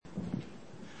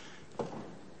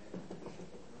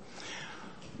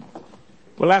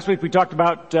Well, last week we talked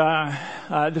about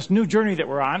this new journey that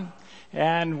we're on,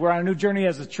 and we're on a new journey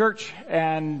as a church,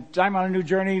 and I'm on a new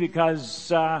journey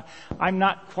because I'm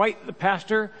not quite the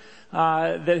pastor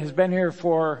that has been here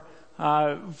for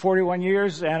 41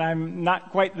 years, and I'm not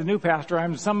quite the new pastor.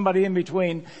 I'm somebody in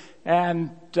between,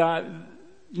 and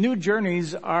new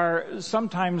journeys are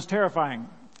sometimes terrifying.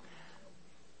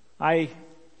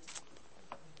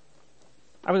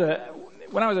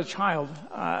 When I was a child,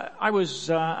 I was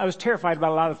terrified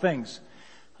about a lot of things,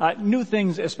 new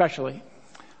things especially.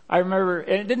 I remember,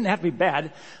 and it didn't have to be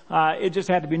bad, it just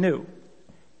had to be new.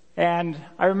 And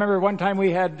I remember one time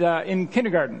we had in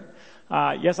kindergarten.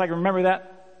 Yes, I can remember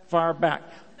that far back.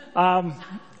 And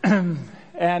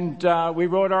we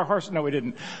rode our horse. No, we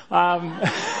didn't.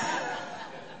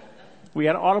 We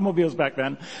had automobiles back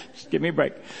then. Just give me a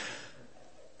break.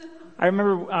 I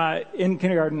remember in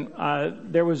kindergarten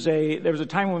there was a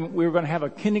time when we were going to have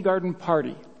a kindergarten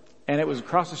party, and it was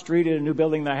across the street in a new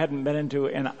building that I hadn't been into,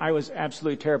 and I was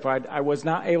absolutely terrified. I was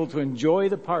not able to enjoy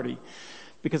the party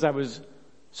because I was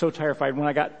so terrified. When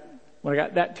I got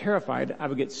that terrified, I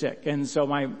would get sick, and so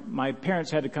my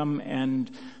parents had to come and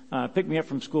pick me up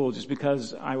from school just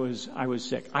because I was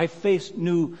sick. I faced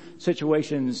new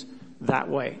situations that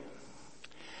way,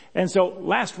 and so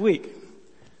last week.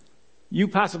 You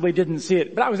possibly didn't see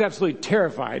it, but I was absolutely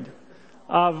terrified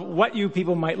of what you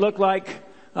people might look like,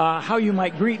 how you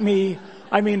might greet me.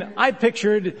 I mean, I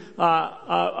pictured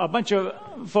a bunch of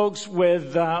folks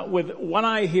with one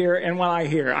eye here and one eye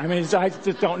here. I mean, I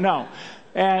just don't know.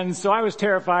 And so I was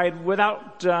terrified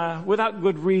without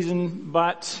good reason,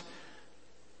 but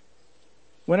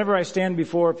whenever I stand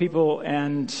before people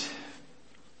and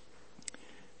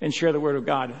share the word of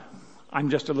God, I'm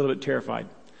just a little bit terrified.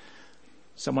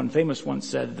 Someone famous once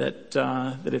said that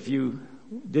if you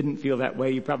didn't feel that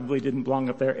way, you probably didn't belong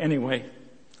up there anyway.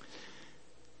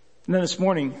 And then this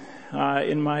morning,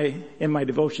 in my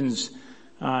devotions,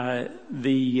 the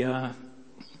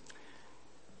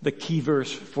key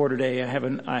verse for today, I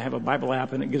have a Bible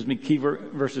app, and it gives me key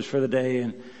verses for the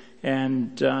day,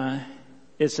 and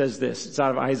it says this. It's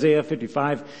out of Isaiah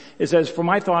 55. It says, "For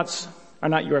my thoughts are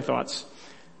not your thoughts,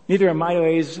 neither are my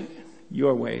ways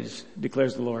your ways,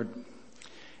 declares the Lord.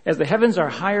 As the heavens are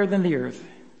higher than the earth,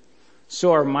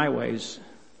 so are my ways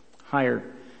higher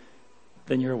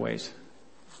than your ways."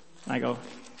 I go,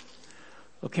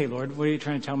 okay, Lord, what are you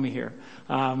trying to tell me here?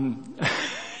 Am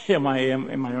I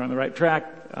on the right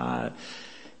track? And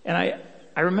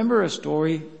I remember a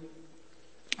story,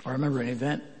 or I remember an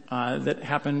event that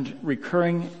happened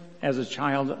recurring as a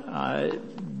child,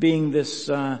 being this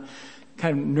kind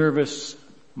of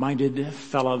nervous-minded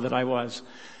fellow that I was.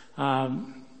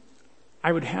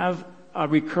 I would have a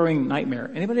recurring nightmare.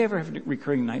 Anybody ever have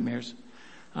recurring nightmares?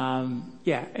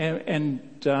 Yeah, and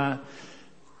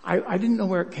I didn't know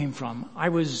where it came from. I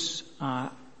was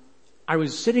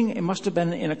sitting, it must have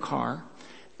been in a car,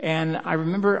 and I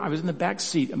remember I was in the back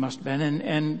seat, it must have been,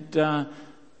 and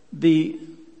the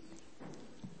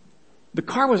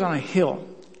car was on a hill.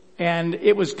 And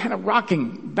it was kind of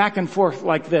rocking back and forth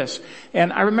like this.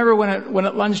 And I remember when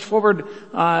it lunged forward,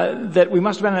 that we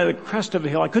must have been at the crest of a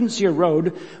hill. I couldn't see a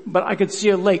road, but I could see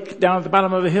a lake down at the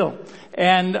bottom of the hill.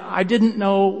 And I didn't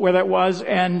know where that was.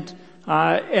 And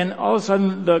all of a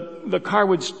sudden the car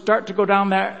would start to go down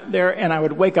there, and I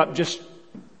would wake up just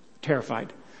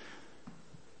terrified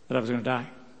that I was going to die.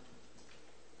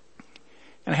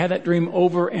 And I had that dream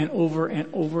over and over and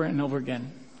over and over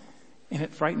again. And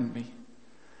it frightened me.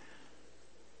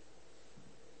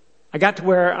 I got to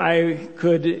where I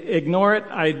could ignore it.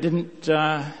 I didn't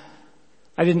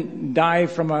die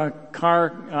from a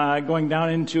car going down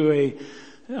into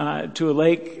to a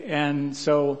lake, and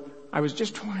so I was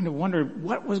just trying to wonder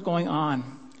what was going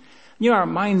on. You know, our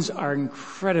minds are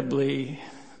incredibly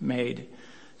made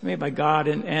by God,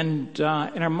 and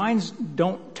our minds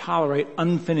don't tolerate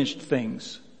unfinished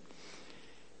things.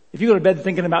 If you go to bed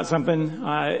thinking about something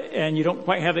and you don't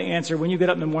quite have the answer, when you get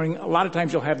up in the morning, a lot of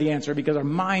times you'll have the answer because our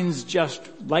minds just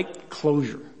like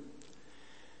closure.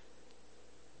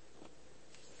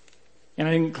 And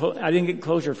I didn't get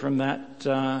closure from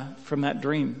that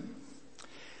dream.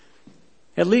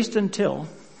 At least until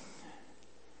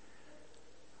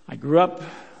I grew up,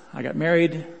 I got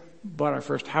married, bought our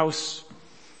first house,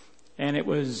 and it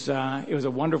was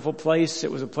a wonderful place.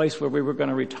 It was a place where we were going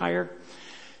to retire,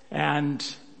 and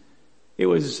we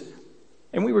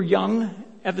were young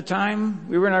at the time.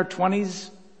 We were in our 20s,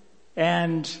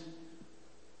 and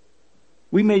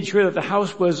we made sure that the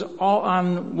house was all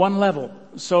on one level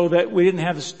so that we didn't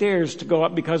have the stairs to go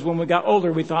up, because when we got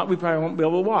older, we thought we probably won't be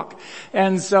able to walk.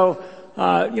 And so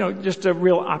just a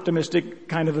real optimistic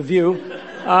kind of a view.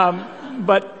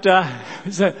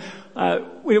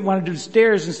 We didn't want to do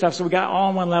stairs and stuff, so we got all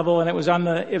on one level, and it was on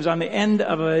the end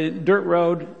of a dirt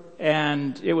road,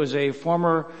 and it was a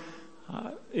former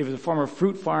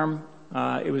fruit farm.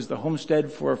 It was the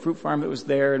homestead for a fruit farm that was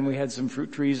there, and we had some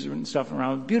fruit trees and stuff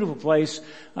around. Beautiful place.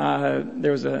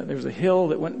 There was a hill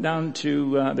that went down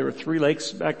to, there were 3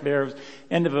 lakes back there. It was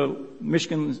end of a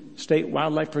Michigan State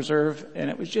Wildlife Preserve, and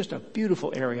it was just a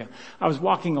beautiful area. I was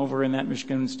walking over in that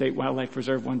Michigan State Wildlife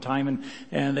Preserve one time,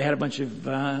 and they had a bunch of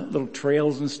little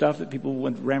trails and stuff that people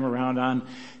would ram around on.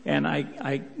 And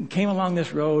I came along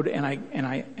this road, and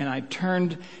I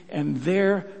turned, and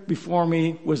there before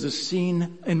me was a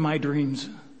scene in my dreams,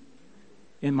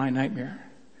 in my nightmare.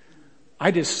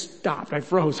 I just stopped. I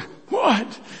froze.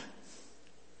 What?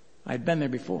 I'd been there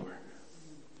before.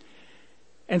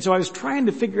 And so I was trying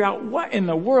to figure out what in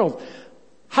the world,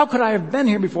 how could I have been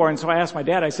here before? And so I asked my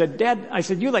dad, I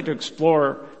said, you like to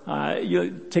explore,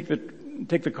 you take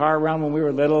the car around when we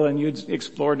were little and you'd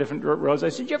explore different roads. I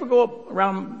said, you ever go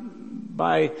around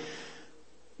by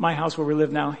my house where we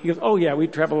live now? He goes, oh yeah, we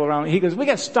travel around. He goes, we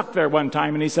got stuck there one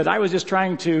time, and he said, I was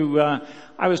trying to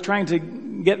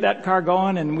get that car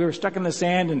going, and we were stuck in the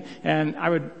sand, and I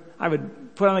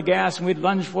would put on the gas and we'd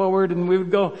lunge forward and we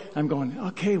would go. I'm going,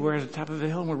 okay, we're at the top of the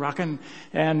hill and we're rocking.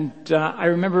 And I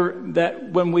remember that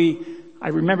I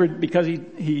remembered because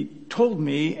he told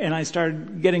me, and I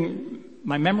started getting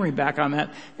my memory back on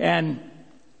that. And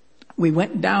we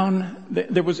went down,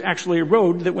 there was actually a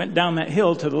road that went down that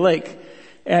hill to the lake.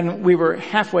 And we were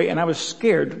halfway, and I was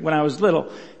scared when I was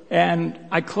little. And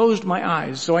I closed my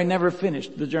eyes, so I never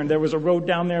finished the journey. There was a road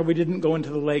down there. We didn't go into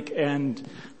the lake, and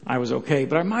I was okay.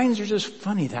 But our minds are just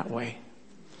funny that way.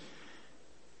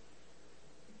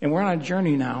 And we're on a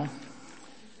journey now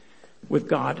with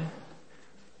God.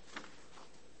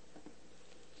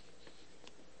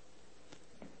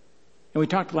 And we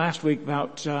talked last week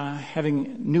about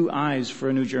having new eyes for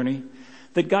a new journey,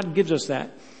 that God gives us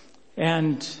that.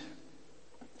 And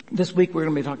this week we're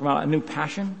going to be talking about a new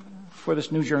passion for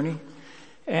this new journey.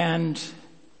 And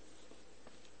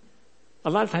a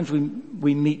lot of times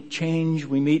we meet change,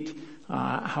 we meet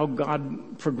how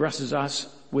God progresses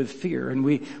us with fear. And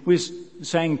we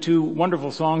sang 2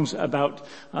 wonderful songs about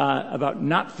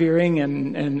not fearing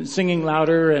and singing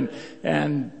louder and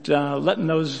letting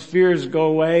those fears go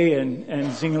away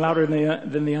and singing louder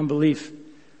than the unbelief.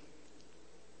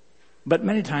 But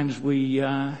many times we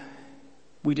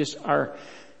just we're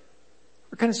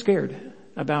kind of scared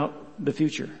about the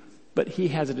future, but He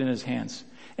has it in His hands.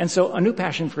 And so a new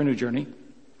passion for a new journey.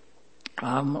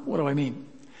 What do I mean?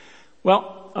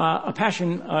 Well, a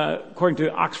passion, according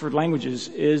to Oxford Languages,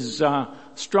 is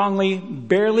strongly,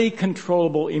 barely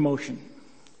controllable emotion.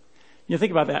 You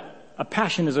think about that. A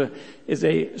passion is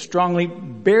a strongly,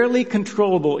 barely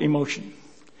controllable emotion.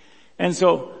 And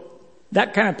so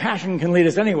that kind of passion can lead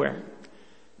us anywhere.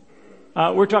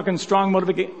 We're talking strong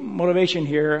motivation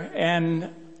here,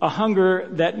 and a hunger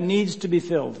that needs to be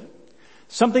filled.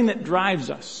 Something that drives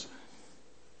us.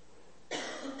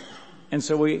 And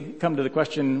so we come to the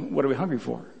question, what are we hungry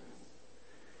for?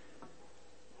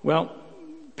 Well,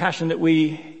 passion that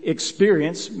we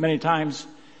experience many times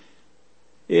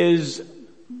is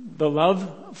the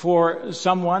love for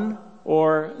someone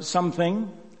or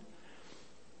something.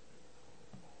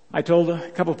 I told a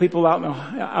couple of people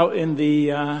out in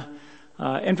the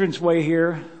entranceway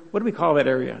here. What do we call that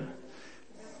area?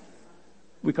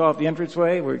 We call it the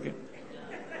entranceway.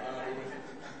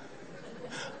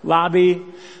 Lobby.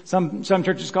 Some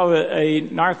churches call it a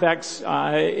narthex.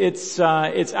 It's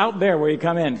out there where you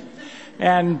come in.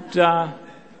 And I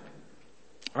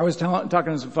was talking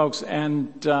to some folks,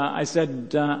 and I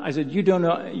said, you do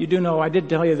know, I did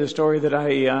tell you the story that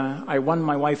I won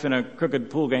my wife in a crooked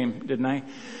pool game, didn't I?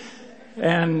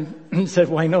 And he said,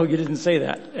 well, I know you didn't say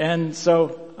that. And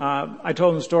so I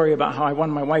told him the story about how I won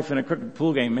my wife in a crooked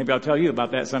pool game. Maybe I'll tell you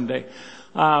about that someday.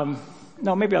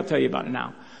 No, maybe I'll tell you about it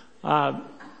now.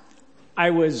 I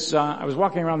was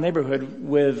walking around the neighborhood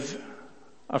with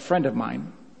a friend of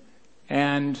mine,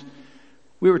 and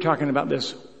we were talking about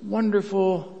this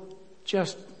wonderful,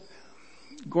 just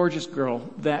gorgeous girl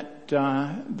that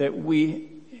we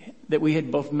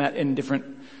had both met in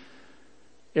different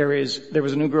areas. There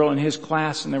was a new girl in his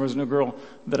class, and there was a new girl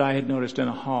that I had noticed in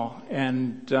a hall.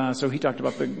 And so he talked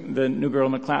about the new girl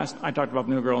in the class. I talked about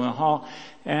the new girl in the hall,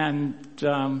 and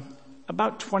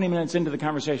about 20 minutes into the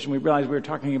conversation, we realized we were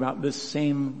talking about this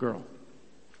same girl.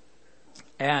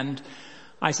 And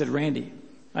I said, Randy,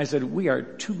 we are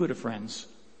too good of friends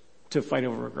to fight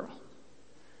over a girl.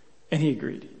 And he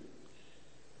agreed.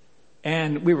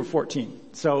 And we were 14.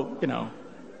 So,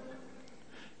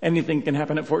 anything can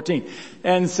happen at 14.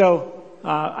 And so,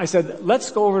 I said,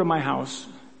 let's go over to my house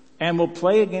and we'll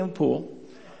play a game of pool,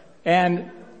 and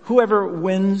whoever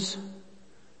wins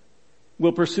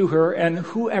will pursue her, and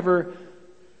whoever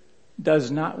does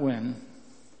not win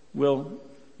will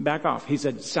back off. He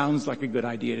said, sounds like a good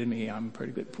idea to me. I'm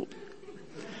pretty good at pool.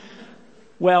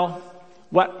 Well,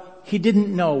 what he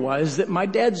didn't know was that my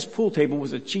dad's pool table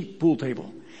was a cheap pool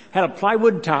table. Had a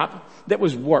plywood top that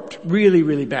was warped really,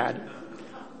 really bad.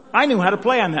 I knew how to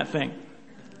play on that thing.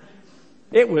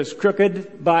 It was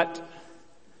crooked, but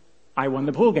I won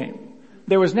the pool game.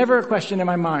 There was never a question in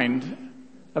my mind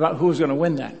about who was going to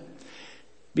win that,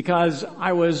 because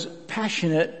I was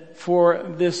passionate for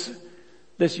this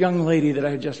young lady that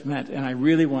I had just met, and I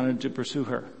really wanted to pursue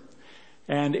her.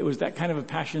 And it was that kind of a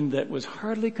passion that was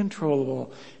hardly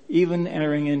controllable, even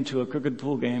entering into a crooked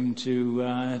pool game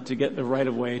to get the right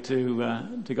of way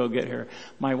to go get her.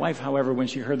 My wife, however, when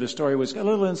she heard the story, was a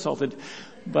little insulted,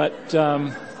 but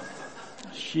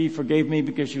she forgave me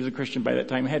because she was a Christian by that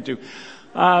time. Had to.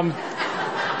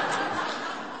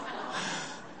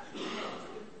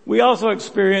 We also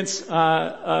experience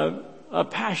a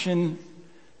passion,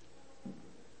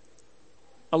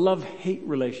 a love-hate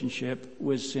relationship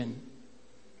with sin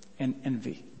and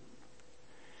envy.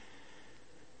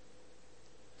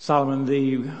 Solomon,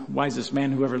 the wisest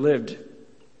man who ever lived,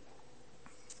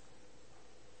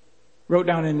 wrote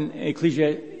down in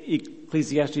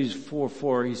Ecclesiastes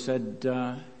 4:4, he said,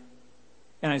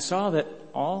 and I saw that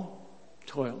all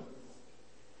toil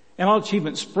and all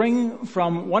achievement spring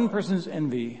from one person's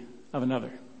envy of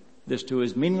another. This too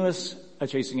is meaningless, a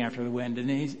chasing after the wind. And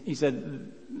he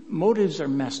said, motives are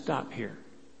messed up here.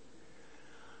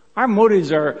 Our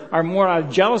motives are more out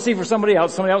of jealousy for somebody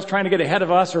else trying to get ahead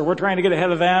of us, or we're trying to get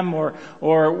ahead of them, or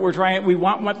we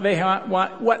want what they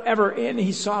want, whatever. And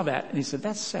he saw that and he said,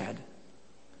 that's sad.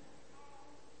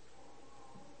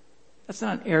 That's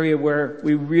not an area where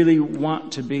we really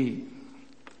want to be.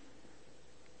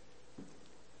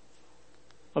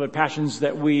 Other passions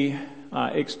that we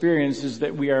experience is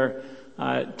that we are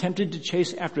tempted to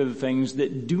chase after the things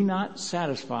that do not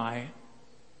satisfy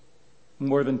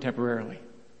more than temporarily.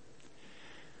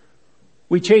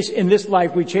 We chase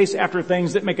after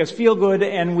things that make us feel good,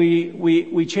 and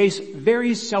we chase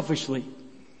very selfishly.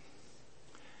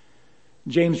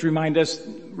 James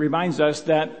reminds us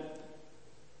that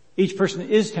each person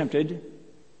is tempted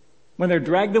when they're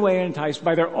dragged away and enticed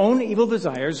by their own evil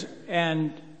desires,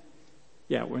 and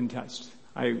we're enticed.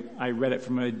 I read it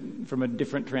from a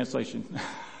different translation.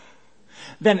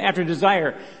 Then after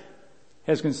desire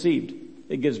has conceived,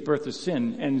 it gives birth to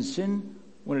sin, and sin,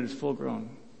 when it is full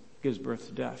grown, gives birth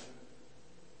to death.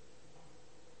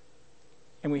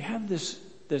 And we have this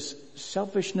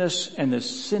selfishness and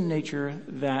this sin nature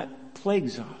that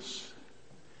plagues us.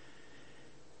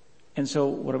 And so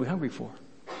what are we hungry for?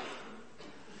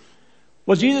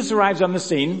 Well, Jesus arrives on the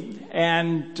scene,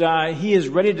 and he is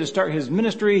ready to start his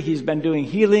ministry. He's been doing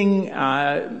healing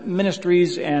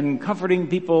ministries and comforting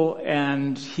people,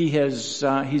 and he's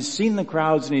seen the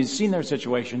crowds and he's seen their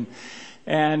situation,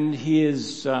 and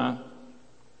he's there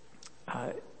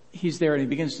and he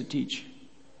begins to teach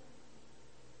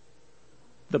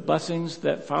the blessings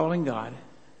that following God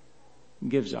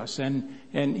gives us. And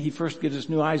he first gives us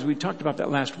new eyes. We talked about that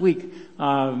last week.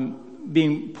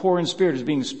 Being poor in spirit is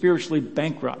being spiritually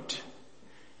bankrupt.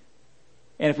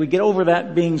 And if we get over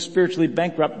that being spiritually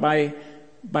bankrupt by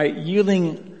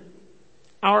yielding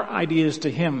our ideas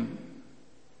to him,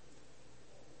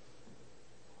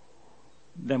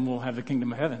 then we'll have the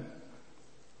kingdom of heaven.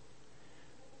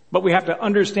 But we have to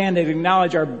understand and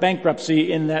acknowledge our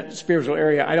bankruptcy in that spiritual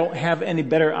area. I don't have any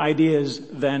better ideas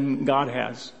than God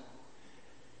has.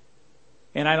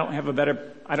 And I don't have a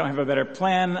better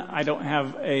plan. I don't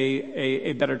have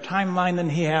a better timeline than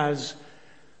he has.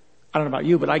 I don't know about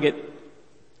you, but I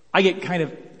get kind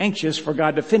of anxious for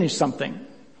God to finish something.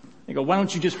 I go, why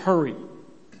don't you just hurry?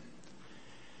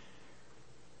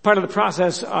 Part of the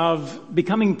process of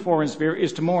becoming poor in spirit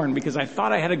is to mourn, because I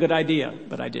thought I had a good idea,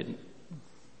 but I didn't.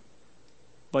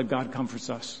 But God comforts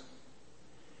us.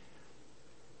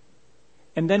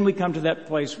 And then we come to that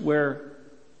place where it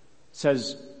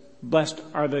says, blessed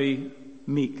are the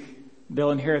meek, they'll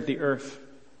inherit the earth.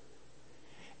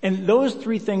 And those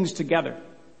three things together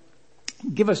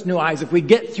give us new eyes. If we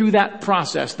get through that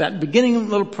process, that beginning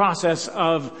little process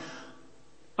of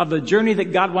the journey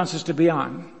that God wants us to be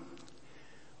on,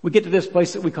 we get to this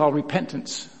place that we call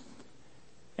repentance.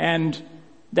 And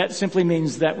that simply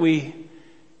means that we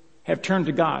have turned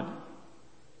to God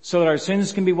so that our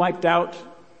sins can be wiped out.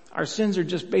 Our sins are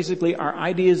just basically our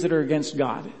ideas that are against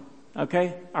God.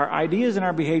 Okay? Our ideas and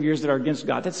our behaviors that are against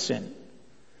God, that's sin.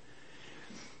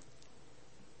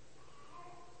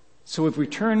 So if we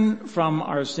turn from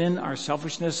our sin, our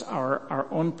selfishness, our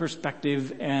own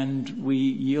perspective, and we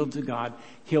yield to God,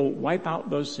 He'll wipe out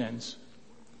those sins,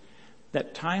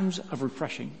 that times of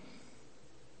refreshing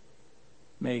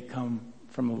may come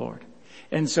from the Lord.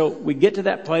 And so we get to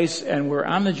that place and we're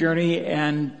on the journey,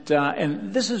 and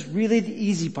this is really the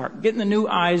easy part. Getting the new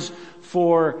eyes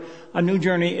for a new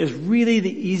journey is really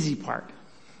the easy part.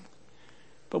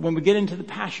 But when we get into the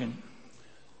passion,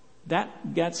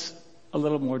 that gets a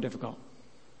little more difficult.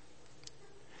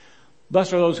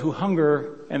 Blessed are those who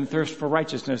hunger and thirst for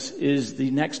righteousness is the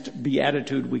next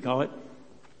beatitude, we call it,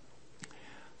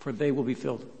 for they will be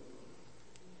filled.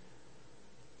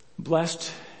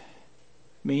 Blessed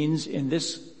means, in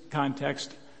this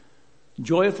context,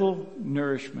 joyful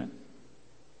nourishment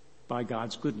by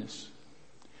God's goodness.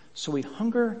 So we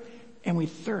hunger and we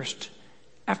thirst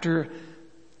after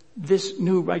this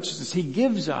new righteousness. He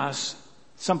gives us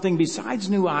something besides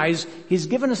new eyes. He's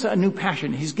given us a new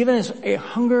passion. He's given us a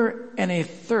hunger and a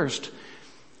thirst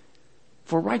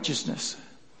for righteousness.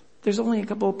 There's only a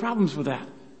couple of problems with that.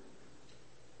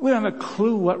 We don't have a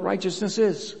clue what righteousness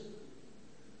is.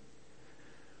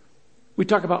 We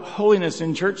talk about holiness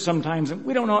in church sometimes, and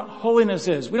we don't know what holiness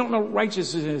is. We don't know what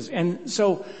righteousness is. And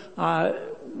so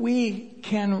we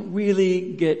can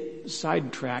really get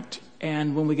sidetracked.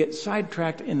 And when we get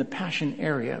sidetracked in the passion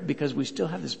area, because we still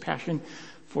have this passion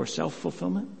for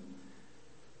self-fulfillment,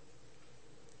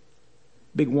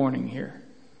 big warning here.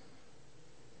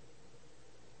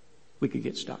 We could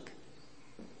get stuck.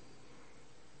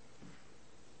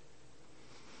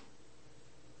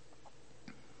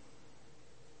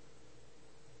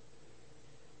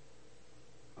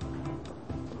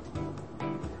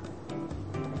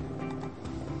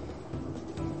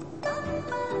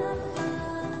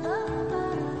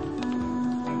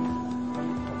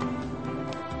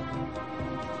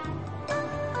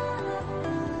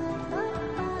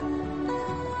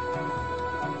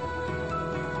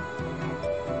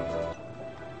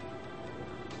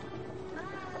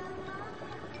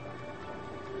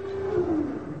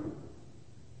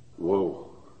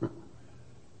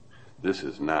 This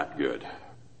is not good.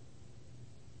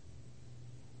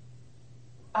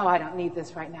 Oh, I don't need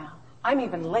this right now. I'm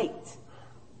even late.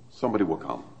 Somebody will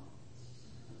come.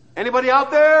 Anybody out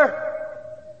there?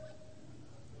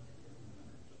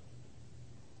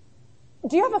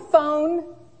 Do you have a phone?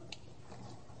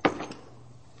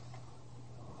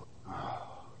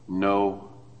 No.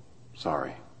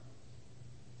 Sorry.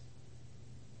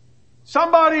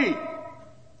 Somebody!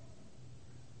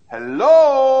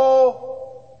 Hello?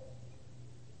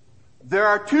 There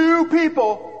are two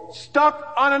people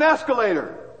stuck on an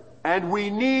escalator, and we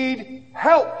need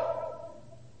help.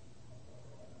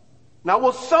 Now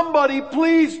will somebody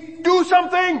please do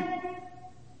something?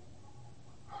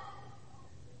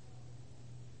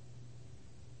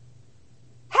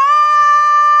 Help!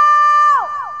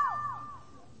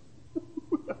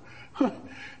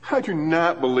 I do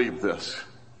not believe this.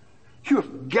 You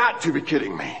have got to be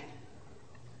kidding me.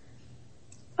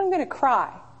 I'm gonna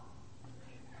cry.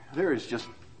 There's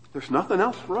nothing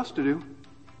else for us to do.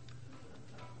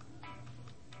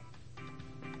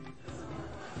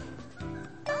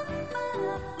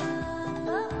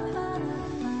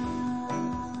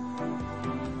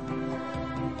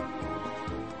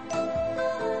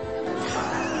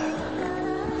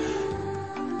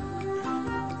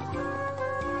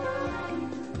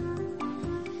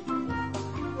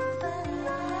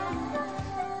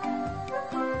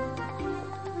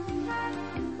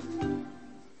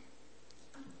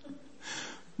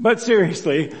 But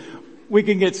seriously, we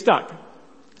can get stuck.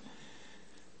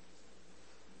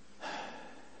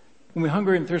 When we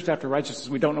hunger and thirst after righteousness,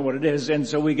 we don't know what it is, and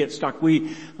so we get stuck.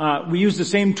 We use the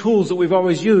same tools that we've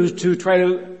always used to try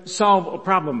to solve a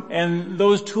problem, and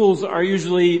those tools are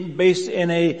usually based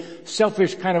in a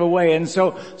selfish kind of a way. And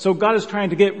so God is trying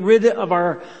to get rid of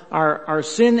our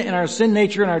sin and our sin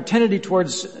nature and our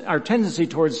tendency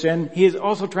towards sin. He is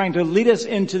also trying to lead us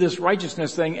into this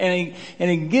righteousness thing, and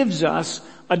He gives us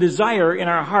a desire in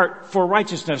our heart for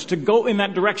righteousness, to go in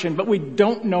that direction, but we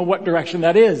don't know what direction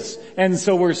that is. And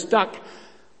so we're stuck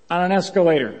on an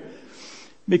escalator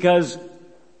because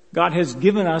God has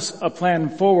given us a plan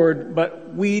forward,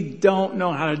 but we don't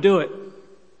know how to do it.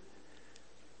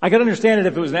 I could understand it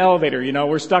if it was an elevator,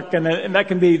 we're stuck and that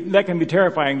can be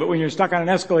terrifying, but when you're stuck on an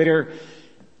escalator,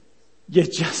 you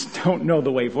just don't know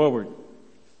the way forward.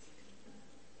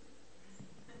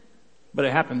 But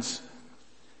it happens.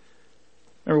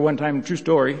 Remember one time, true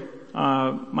story,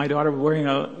 my daughter wearing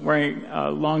a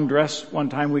long dress one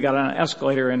time. We got on an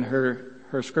escalator and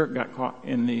her skirt got caught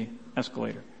in the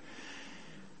escalator.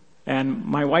 And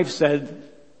my wife said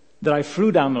that I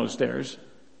flew down those stairs.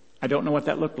 I don't know what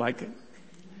that looked like.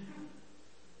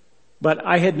 But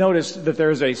I had noticed that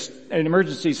there's an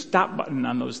emergency stop button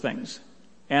on those things.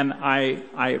 And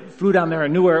I flew down there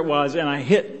and knew where it was, and I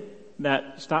hit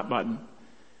that stop button.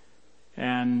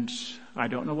 And I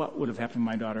don't know what would have happened to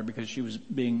my daughter because she was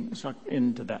being sucked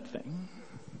into that thing.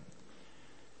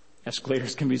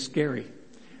 Escalators can be scary.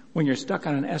 When you're stuck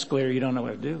on an escalator, you don't know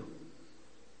what to do.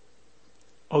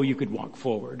 Oh, you could walk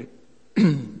forward.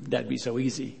 That'd be so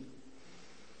easy.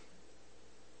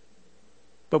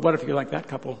 But what if you're like that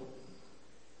couple?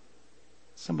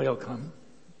 Somebody will come.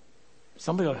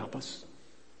 Somebody will help us.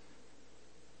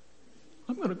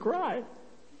 I'm going to cry.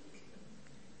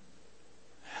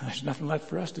 There's nothing left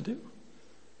for us to do.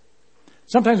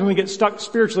 Sometimes when we get stuck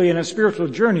spiritually in a spiritual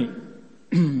journey,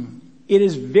 it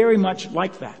is very much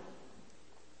like that.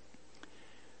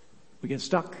 We get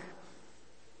stuck.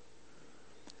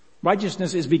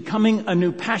 Righteousness is becoming a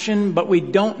new passion, but we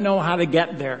don't know how to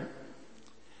get there.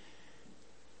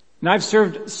 Now I've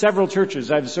served several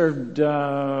churches. I've served,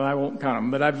 I won't count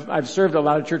them, but I've served a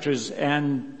lot of churches,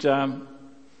 and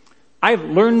I've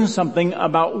learned something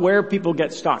about where people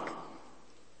get stuck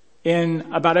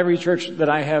in about every church that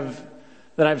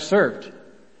I've served.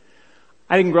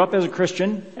 I didn't grow up as a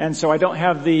Christian, and so I don't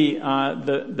have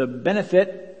the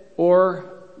benefit or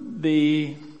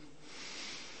the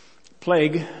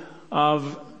plague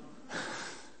of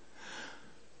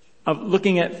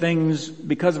looking at things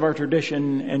because of our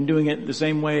tradition and doing it the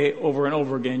same way over and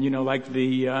over again. You know, like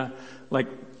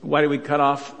why do we cut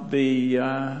off the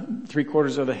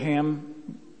 3/4 of the ham?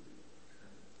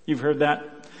 You've heard that?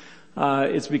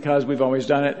 It's because we've always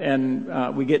done it,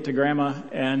 and we get to grandma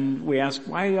and we ask,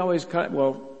 why do you always cut it?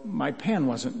 Well, my pan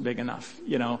wasn't big enough,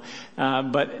 you know.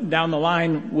 But down the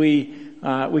line we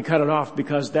cut it off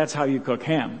because that's how you cook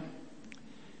ham.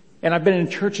 And I've been in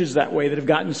churches that way that have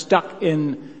gotten stuck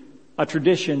in a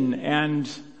tradition, and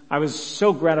I was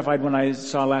so gratified when I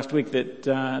saw last week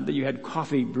that you had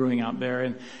coffee brewing out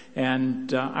there,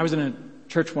 and I was in a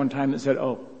church one time that said,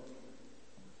 oh,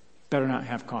 better not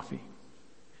have coffee.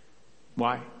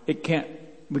 Why? We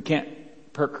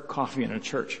can't perk coffee in a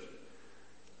church.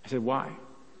 I said, why?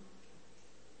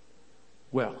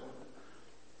 Well,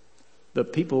 the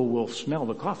people will smell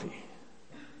the coffee.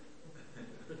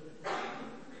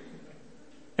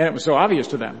 And it was so obvious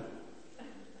to them.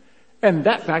 And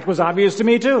that fact was obvious to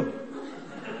me too.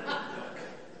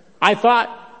 I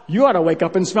thought, you ought to wake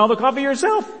up and smell the coffee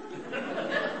yourself.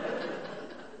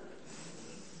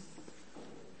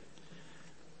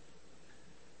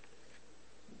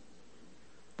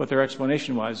 But their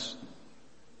explanation was,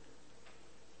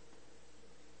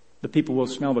 the people will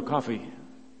smell the coffee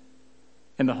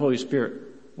and the Holy Spirit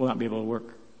will not be able to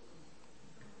work.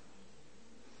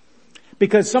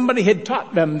 Because somebody had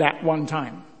taught them that one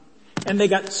time. And they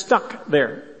got stuck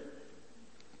there.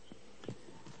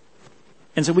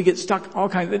 And so we get stuck all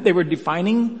kinds of, they were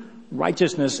defining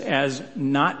righteousness as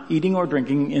not eating or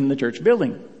drinking in the church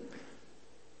building.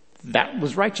 That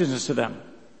was righteousness to them.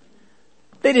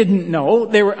 They didn't know.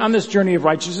 They were on this journey of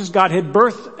righteousness. God had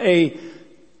birthed a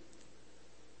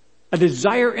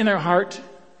desire in their heart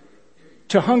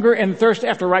to hunger and thirst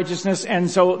after righteousness.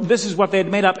 And so this is what they had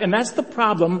made up. And that's the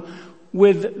problem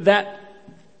with that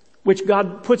which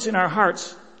God puts in our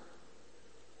hearts,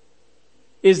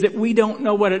 is that we don't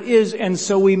know what it is, and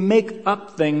so we make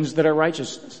up things that are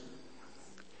righteousness.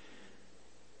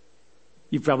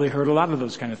 You've probably heard a lot of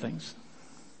those kind of things.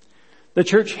 The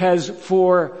church has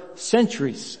for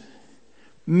centuries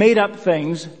made up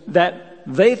things that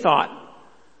they thought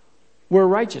were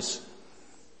righteous.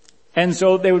 And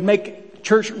so they would make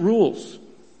church rules.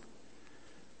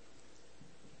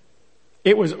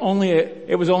 It was only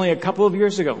a couple of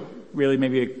years ago, really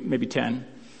maybe 10,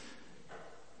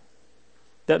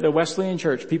 that the Wesleyan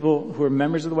Church, people who were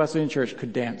members of the Wesleyan Church,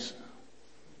 could dance.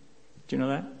 Do you know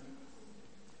that?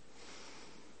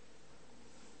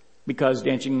 Because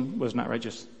dancing was not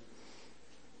righteous.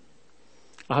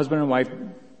 A husband and wife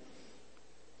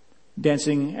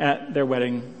dancing at their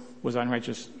wedding was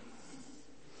unrighteous.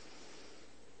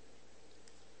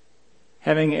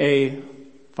 Having a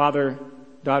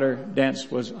father-daughter dance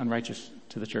was unrighteous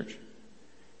to the church.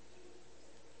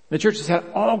 The church has had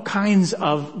all kinds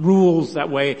of rules that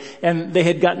way, and they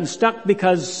had gotten stuck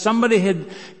because somebody had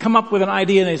come up with an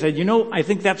idea and they said, I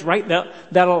think that's right.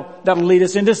 That'll lead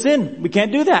us into sin. We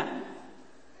can't do that.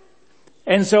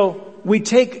 And so we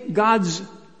take God's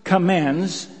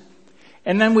commands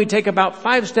And then we take about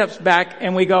 5 steps back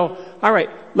and we go, all right,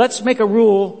 let's make a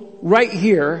rule right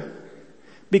here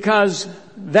because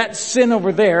that's sin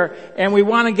over there, and we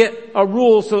want to get a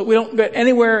rule so that we don't get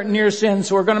anywhere near sin,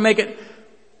 so we're going to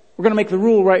make the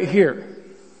rule right here.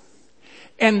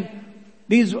 And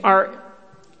these are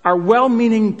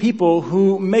well-meaning people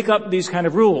who make up these kind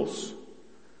of rules.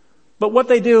 But what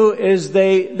they do is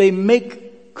they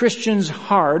make Christians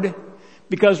hard,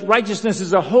 because righteousness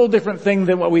is a whole different thing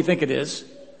than what we think it is.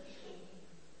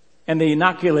 And they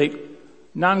inoculate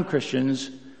non-Christians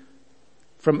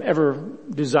from ever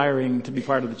desiring to be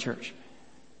part of the church.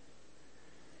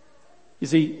 You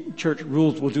see, church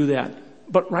rules will do that,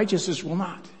 but righteousness will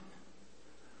not.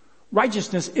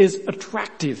 Righteousness is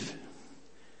attractive,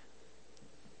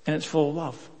 and it's full of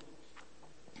love.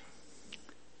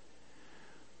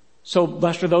 So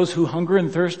blessed are those who hunger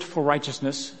and thirst for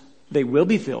righteousness. They will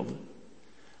be filled.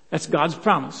 That's God's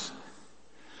promise.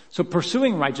 So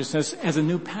pursuing righteousness as a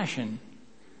new passion,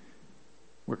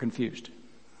 we're confused.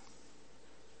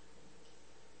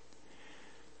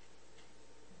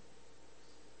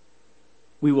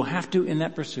 We will have to, in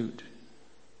that pursuit,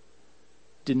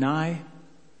 deny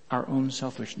our own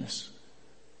selfishness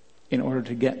in order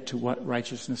to get to what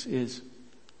righteousness is.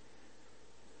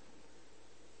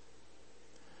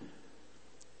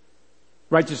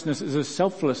 Righteousness is a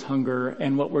selfless hunger,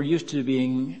 and what we're used to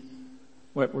dealing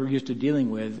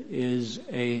with is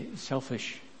a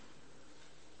selfish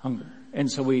hunger. And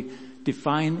so we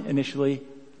define initially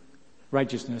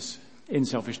righteousness in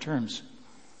selfish terms.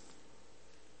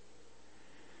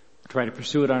 Try to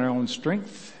pursue it on our own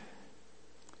strength,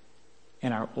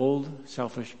 and our old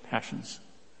selfish passions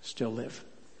still live.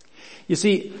 You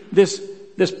see, this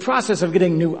process of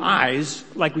getting new eyes,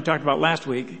 like we talked about last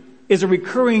week, is a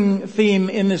recurring theme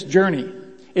in this journey.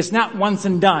 It's not once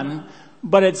and done,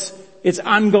 but it's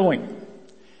ongoing.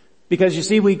 Because you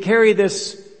see, we carry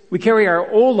our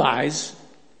old eyes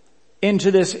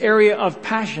into this area of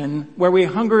passion where we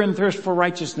hunger and thirst for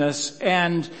righteousness,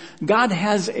 and God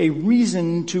has a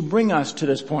reason to bring us to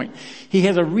this point. He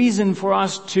has a reason for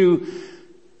us to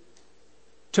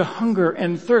hunger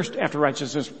and thirst after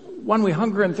righteousness. One, we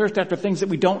hunger and thirst after things that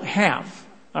we don't have,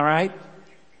 all right?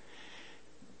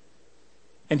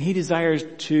 And He desires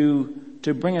to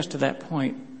bring us to that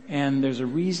point, and there's a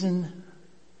reason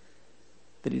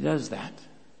that He does that.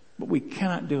 But we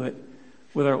cannot do it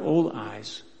with our old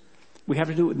eyes. We have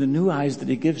to do it with the new eyes that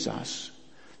He gives us.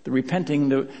 The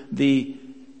repenting,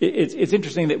 it's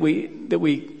interesting that we,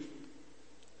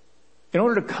 in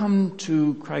order to come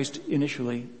to Christ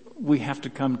initially, we have to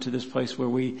come to this place where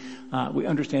we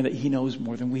understand that He knows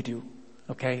more than we do.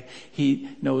 Okay? He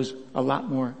knows a lot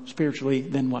more spiritually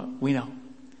than what we know.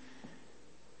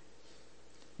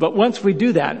 But once we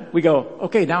do that, we go,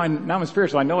 okay, now I'm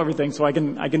spiritual. I know everything, so I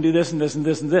can do this and this and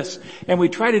this and this. And we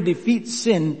try to defeat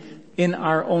sin in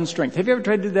our own strength. Have you ever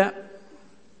tried to do that?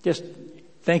 Just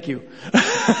thank you.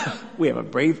 We have a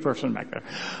brave person back there.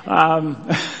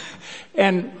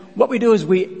 And what we do is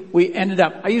we ended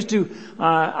up,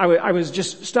 I was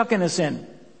just stuck in a sin.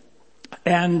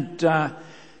 And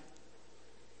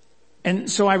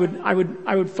so I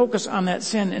would focus on that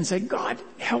sin and say, God,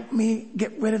 help me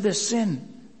get rid of this sin.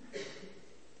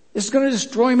 This is going to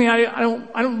destroy me. I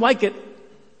don't like it.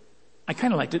 I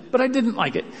kind of liked it, but I didn't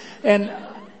like it. And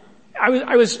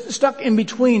I was stuck in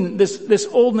between this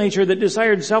old nature that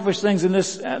desired selfish things and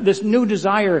this new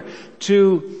desire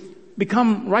to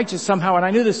become righteous somehow. And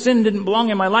I knew the sin didn't belong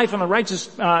in my life on the righteous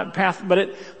path, but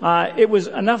it was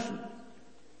enough.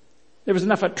 There was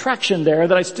enough attraction there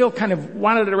that I still kind of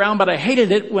wanted it around, but I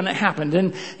hated it when it happened.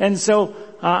 And so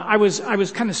I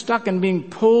was kind of stuck and being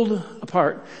pulled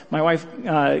apart. My wife,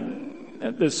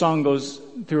 the song goes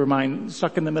through her mind,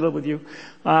 stuck in the middle with you,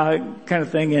 kind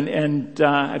of thing. And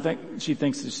I think she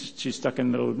thinks she's stuck in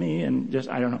the middle with me, and just,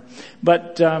 I don't know.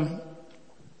 But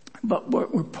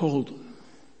we're pulled.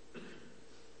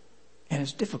 And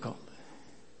it's difficult.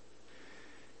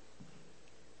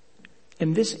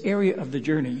 In this area of the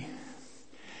journey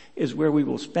is where we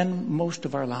will spend most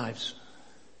of our lives.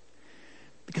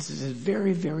 Because this is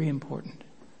very, very important.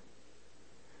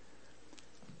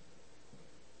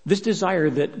 This desire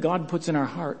that God puts in our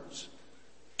hearts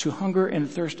to hunger and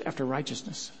thirst after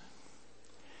righteousness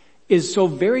is so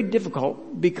very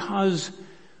difficult because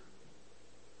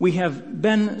we have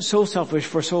been so selfish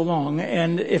for so long,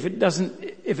 and if it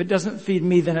doesn't feed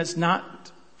me, then it's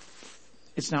not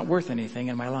worth anything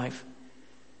in my life.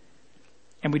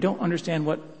 And we don't understand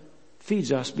what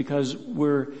feeds us because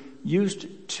we're used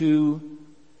to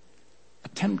a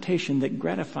temptation that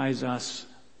gratifies us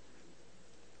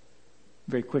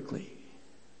very quickly.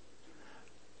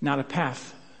 Not a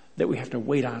path that we have to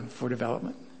wait on for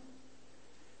development.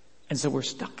 And so we're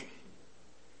stuck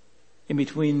in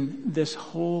between this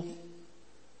whole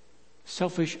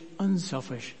selfish,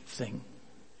 unselfish thing.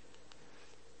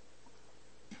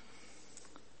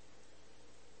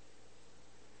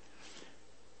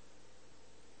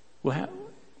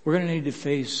 We're going to need to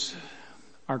face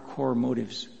our core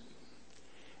motives.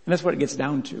 And that's what it gets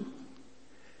down to.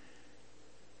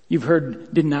 You've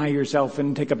heard deny yourself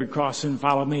and take up your cross and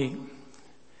follow me.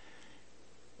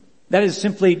 That is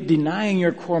simply denying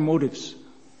your core motives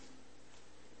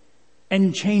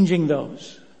and changing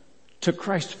those to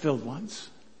Christ-filled ones.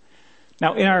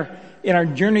 Now, in our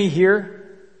journey here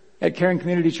at Caring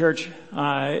Community Church,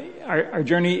 our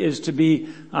journey is to be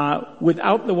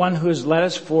without the one who has led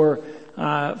us for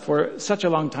such a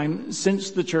long time,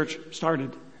 since the church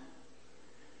started.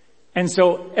 And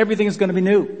so everything is going to be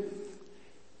new.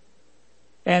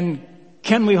 And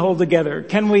can we hold together?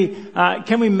 Can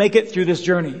we make it through this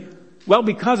journey? Well,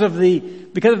 because of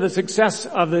the success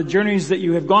of the journeys that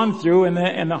you have gone through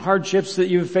and the hardships that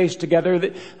you've faced together,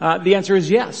 the answer is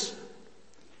yes.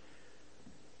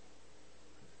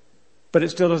 But it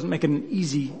still doesn't make it an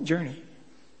easy journey,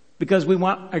 because we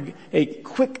want a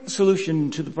quick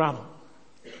solution to the problem.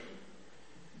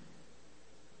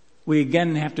 We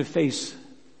again have to face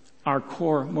our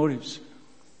core motives.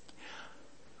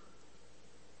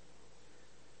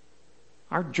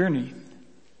 Our journey,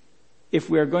 if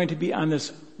we are going to be on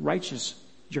this righteous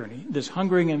journey, this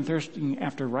hungering and thirsting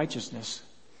after righteousness,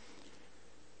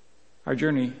 our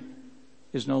journey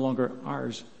is no longer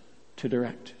ours to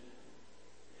direct.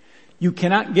 You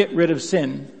cannot get rid of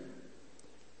sin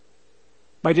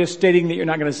by just stating that you're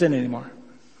not going to sin anymore.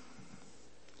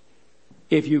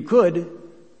 If you could,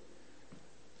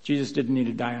 Jesus didn't need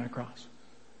to die on a cross.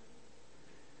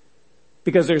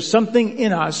 Because there's something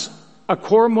in us, a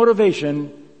core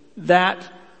motivation,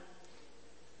 that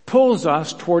pulls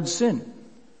us towards sin.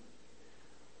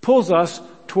 Pulls us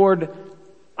toward,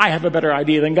 I have a better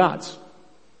idea than God's.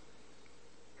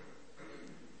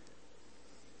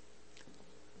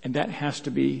 And that has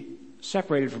to be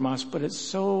separated from us, but it's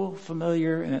so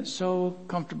familiar and it's so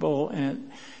comfortable,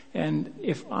 and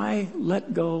if I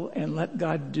let go and let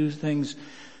God do things,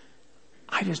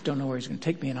 I just don't know where he's going to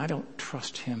take me, and I don't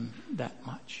trust him that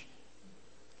much.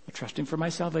 I trust him for my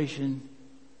salvation,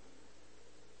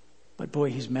 but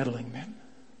boy, he's meddling then.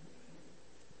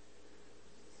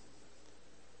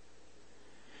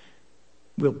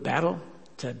 We'll battle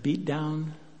to beat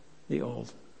down the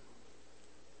old,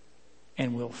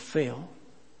 and we'll fail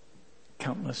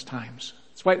countless times.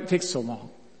 That's why it takes so long.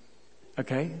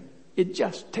 Okay? It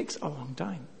just takes a long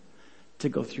time to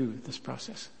go through this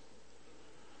process.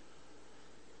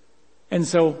 And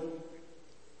so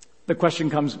the question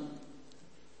comes,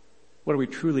 what are we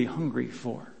truly hungry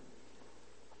for?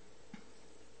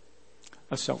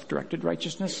 A self-directed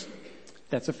righteousness?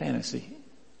 That's a fantasy.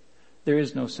 There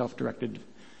is no self-directed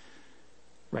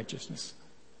righteousness.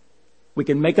 We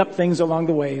can make up things along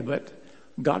the way, but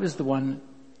God is the one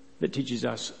that teaches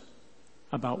us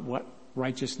about what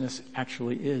righteousness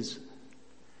actually is.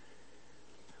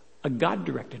 A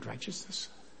God-directed righteousness.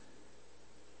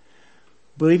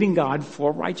 Believing God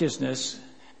for righteousness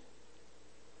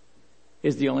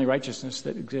is the only righteousness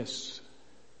that exists.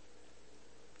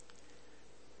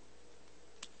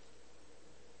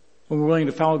 When we're willing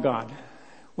to follow God,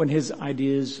 when his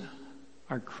ideas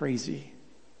are crazy,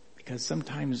 because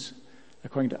sometimes,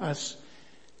 according to us,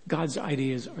 God's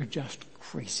ideas are just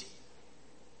crazy.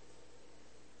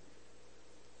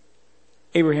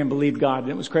 Abraham believed God,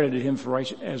 and it was credited him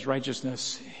as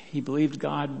righteousness. He believed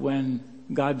God when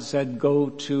God said, go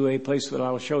to a place that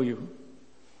I will show you.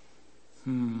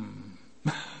 You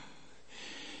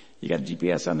got a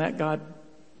GPS on that, God?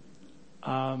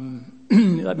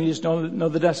 Let me just know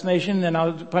the destination, and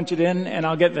I'll punch it in and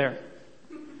I'll get there.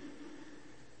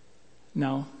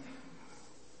 No.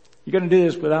 You're going to do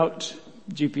this without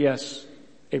GPS,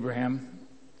 Abraham.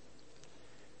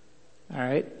 All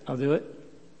right, I'll do it.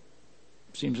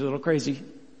 Seems a little crazy.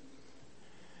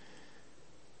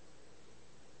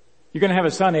 You're going to have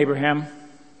a son, Abraham.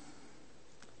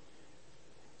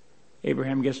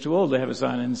 Abraham gets too old to have a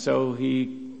son, and so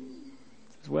he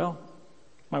says, well,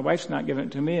 my wife's not giving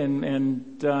it to me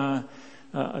and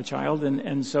a child,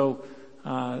 and so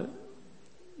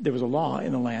there was a law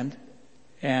in the land,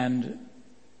 and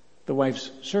the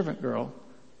wife's servant girl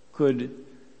could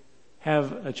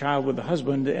have a child with the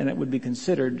husband, and it would be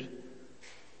considered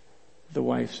the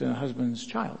wife's and husband's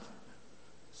child.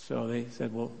 So they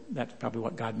said, well, that's probably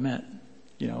what God meant,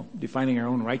 defining our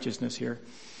own righteousness here.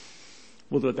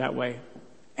 We'll do it that way.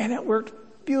 And it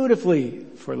worked beautifully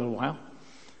for a little while.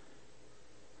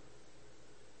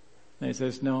 And he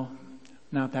says, no,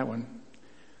 not that one.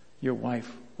 Your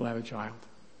wife will have a child.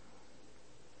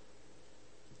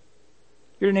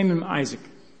 You're to name him Isaac.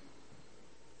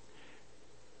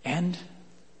 And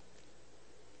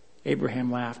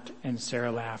Abraham laughed and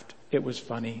Sarah laughed. It was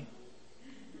funny.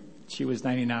 She was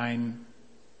 99.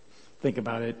 Think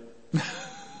about it.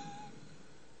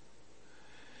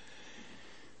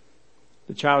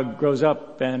 The child grows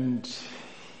up and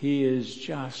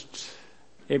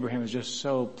Abraham is just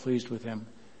so pleased with him.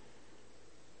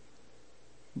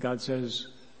 God says,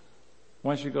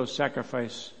 why don't you go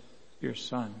sacrifice your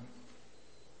son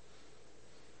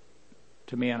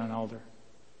to me on an altar?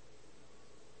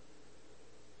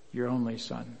 Your only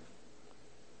son.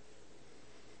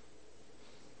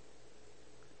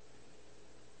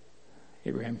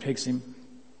 Abraham takes him.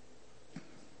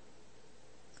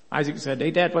 Isaac said,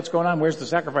 hey Dad, what's going on? Where's the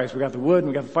sacrifice? We got the wood and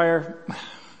we got the fire.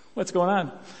 What's going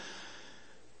on?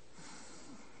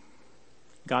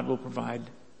 God will provide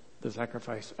the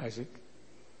sacrifice, Isaac.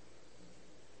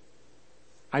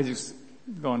 Isaac's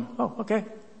going, oh, okay.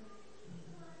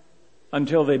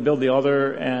 Until they build the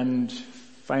altar and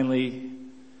finally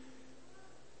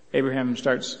Abraham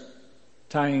starts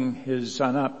tying his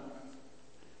son up.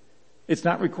 It's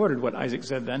not recorded what Isaac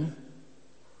said then.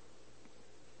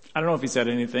 I don't know if he said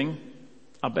anything.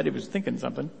 I'll bet he was thinking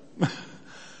something.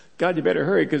 God, you better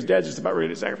hurry because Dad's just about ready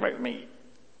to sacrifice me.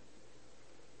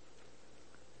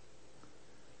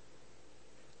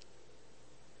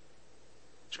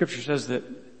 Scripture says that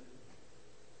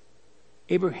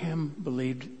Abraham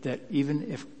believed that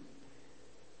even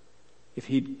if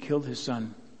he'd killed his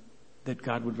son, that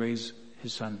God would raise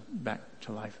his son back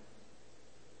to life.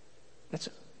 That's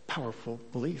a powerful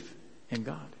belief in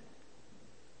God.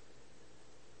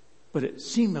 But it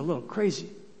seemed a little crazy.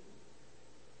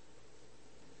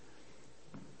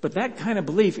 But that kind of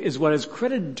belief is what is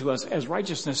credited to us as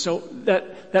righteousness. So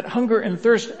that hunger and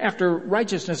thirst after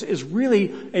righteousness is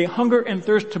really a hunger and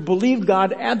thirst to believe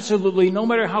God absolutely, no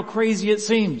matter how crazy it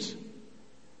seems.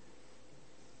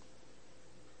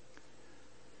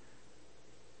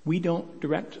 We don't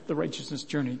direct the righteousness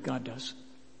journey, God does.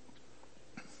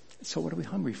 So what are we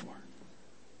hungry for?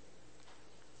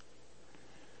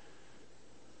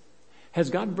 Has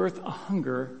God birthed a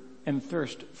hunger and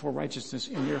thirst for righteousness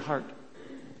in your heart?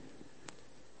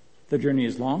 The journey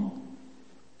is long.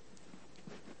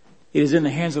 It is in the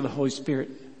hands of the Holy Spirit.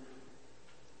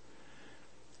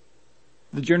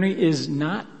 The journey is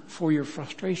not for your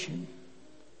frustration,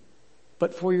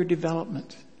 but for your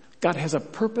development. God has a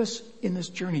purpose in this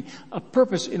journey, a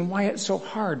purpose in why it's so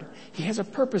hard. He has a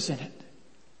purpose in it.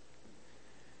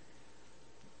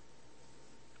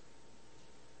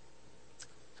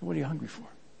 So what are you hungry for?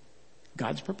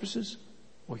 God's purposes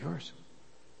or yours?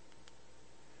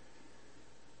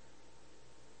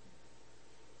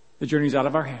 The journey's out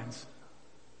of our hands.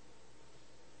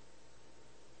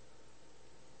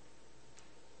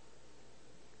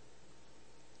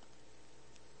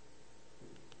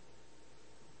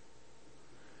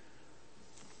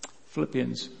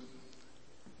 Philippians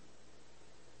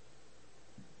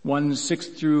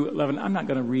 1:6-11. I'm not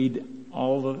going to read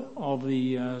all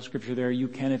the scripture there. You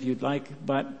can if you'd like,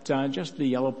 but just the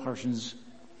yellow portions.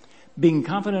 Being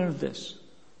confident of this.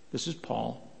 This is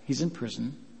Paul. He's in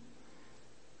prison.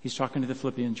 He's talking to the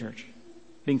Philippian church.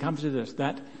 Being confident of this,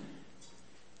 that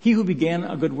he who began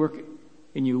a good work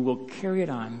in you will carry it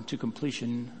on to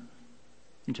completion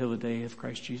until the day of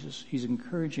Christ Jesus. He's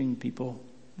encouraging people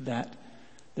that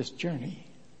this journey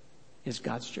is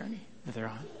God's journey that they're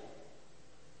on.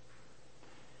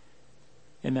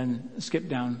 And then skip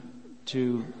down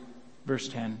to verse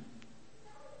 10.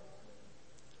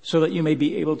 So that you may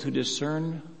be able to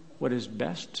discern what is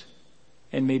best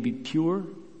and may be pure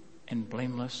and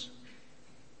blameless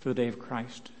for the day of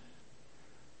Christ,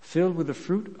 filled with the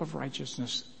fruit of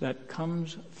righteousness that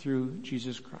comes through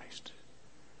Jesus Christ.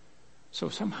 So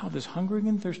somehow this hungering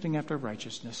and thirsting after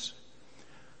righteousness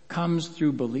comes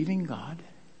through believing God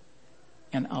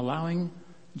and allowing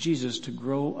Jesus to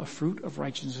grow a fruit of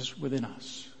righteousness within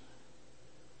us.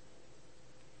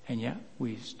 And yet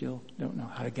we still don't know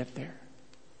how to get there.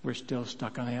 We're still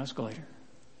stuck on the escalator.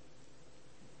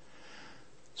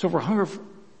 So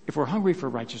if we're hungry for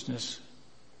righteousness,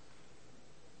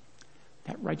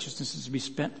 that righteousness is to be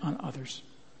spent on others.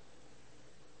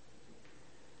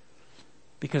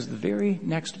 Because the very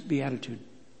next beatitude,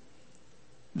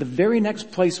 the very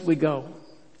next place we go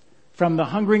from the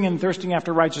hungering and thirsting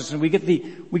after righteousness, we get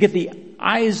the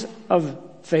eyes of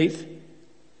faith,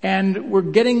 and we're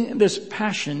getting this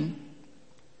passion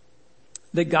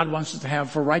that God wants us to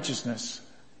have for righteousness.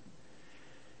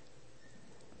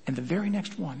 And the very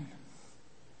next one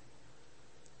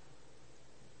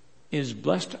is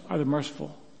blessed are the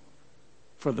merciful,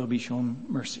 for they'll be shown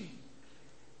mercy.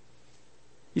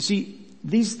 You see,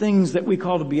 these things that we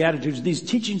call the Beatitudes, these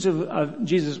teachings of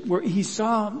Jesus, where he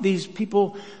saw these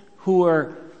people who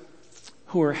are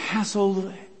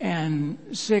hassled and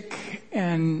sick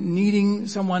and needing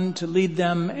someone to lead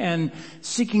them and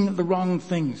seeking the wrong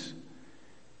things.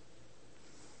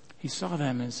 He saw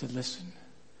them and said, listen,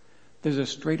 there's a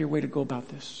straighter way to go about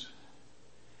this.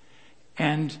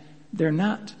 And they're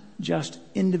not just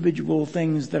individual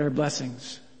things that are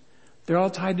blessings. They're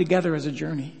all tied together as a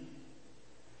journey.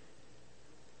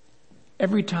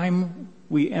 Every time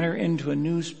we enter into a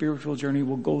new spiritual journey,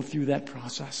 we'll go through that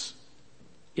process.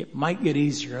 It might get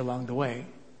easier along the way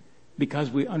because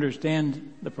we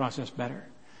understand the process better,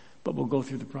 but we'll go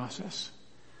through the process.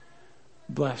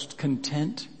 Blessed,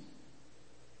 content,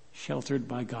 sheltered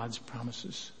by God's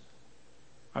promises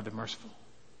are the merciful,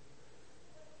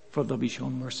 for they'll be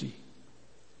shown mercy.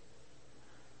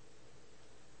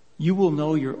 You will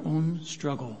know your own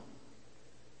struggle,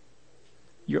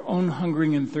 your own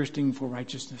hungering and thirsting for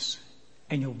righteousness,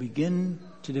 and you'll begin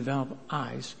to develop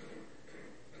eyes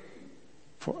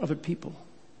for other people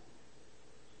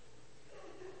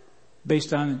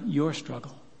based on your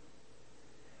struggle.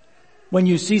 When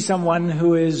you see someone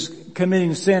who is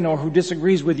committing sin or who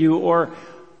disagrees with you or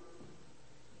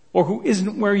who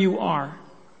isn't where you are,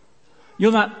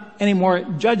 you'll not anymore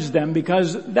judge them,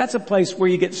 because that's a place where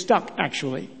you get stuck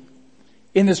actually.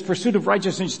 In this pursuit of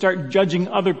righteousness, you start judging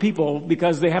other people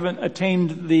because they haven't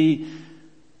attained the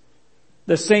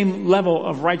same level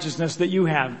of righteousness that you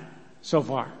have so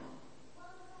far.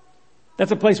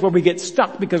 That's a place where we get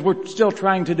stuck because we're still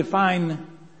trying to define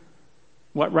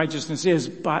what righteousness is.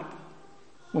 But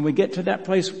when we get to that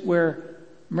place where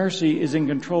mercy is in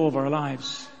control of our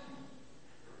lives,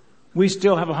 we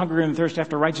still have a hunger and thirst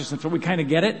after righteousness, but we kind of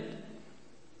get it.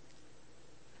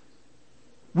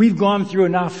 We've gone through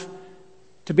enough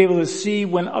to be able to see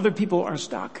when other people are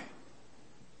stuck.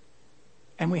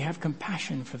 And we have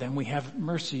compassion for them. We have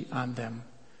mercy on them.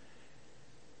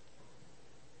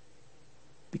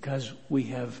 Because we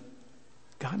have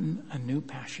gotten a new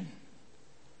passion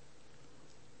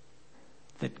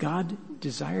that God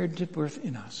desired to birth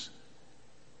in us.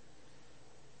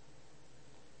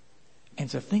 And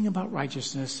the thing about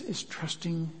righteousness is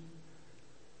trusting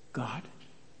God,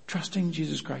 trusting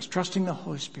Jesus Christ, trusting the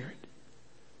Holy Spirit.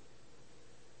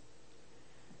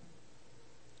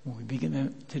 When we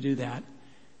begin to do that,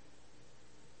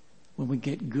 when we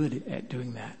get good at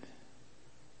doing that,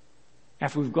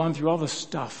 after we've gone through all the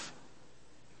stuff,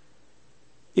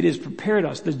 it has prepared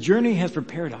us, the journey has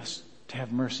prepared us to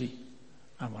have mercy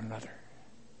on one another.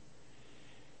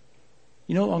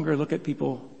 You no longer look at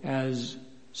people as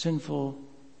sinful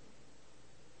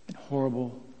and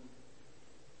horrible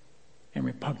and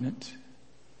repugnant,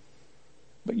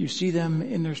 but you see them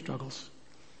in their struggles.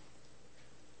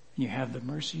 And you have the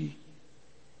mercy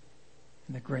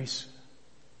and the grace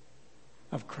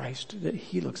of Christ that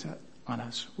he looks on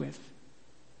us with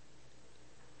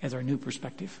as our new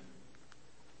perspective.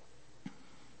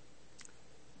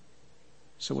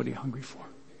 So what are you hungry for?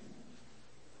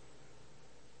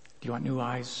 Do you want new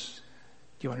eyes?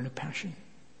 Do you want a new passion?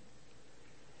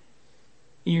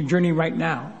 In your journey right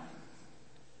now,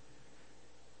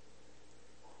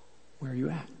 where are you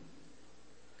at?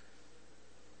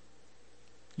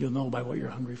 You'll know by what you're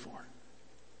hungry for.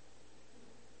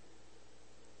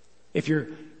 If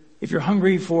you're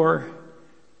hungry for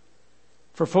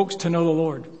folks to know the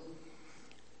Lord,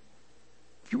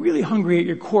 if you're really hungry at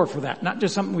your core for that, not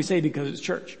just something we say because it's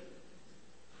church,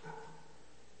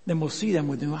 then we'll see them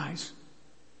with new eyes.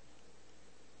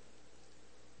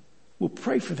 We'll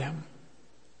pray for them,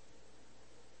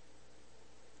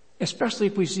 especially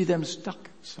if we see them stuck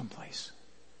someplace.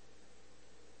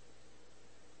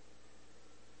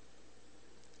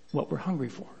 What we're hungry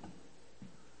for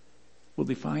will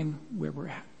define where we're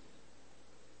at.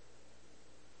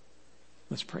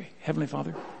 Let's pray. Heavenly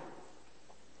Father,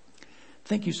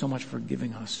 thank you so much for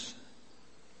giving us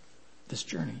this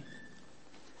journey.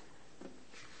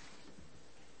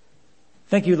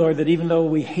 Thank you, Lord, that even though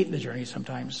we hate the journey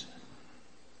sometimes,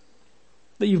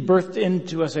 that you've birthed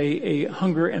into us a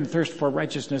hunger and thirst for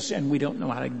righteousness, and we don't know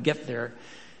how to get there.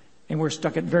 And we're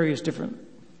stuck at various different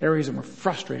areas, and we're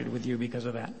frustrated with you because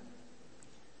of that.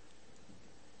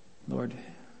 Lord,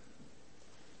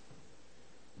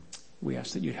 we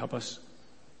ask that you'd help us.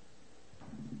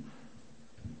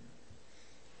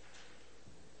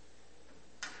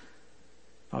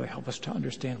 Father, help us to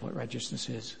understand what righteousness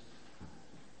is,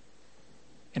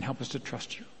 and help us to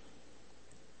trust you.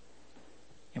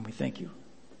 And we thank you.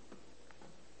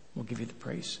 We'll give you the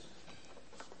praise.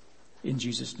 In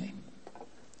Jesus' name,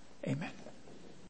 amen.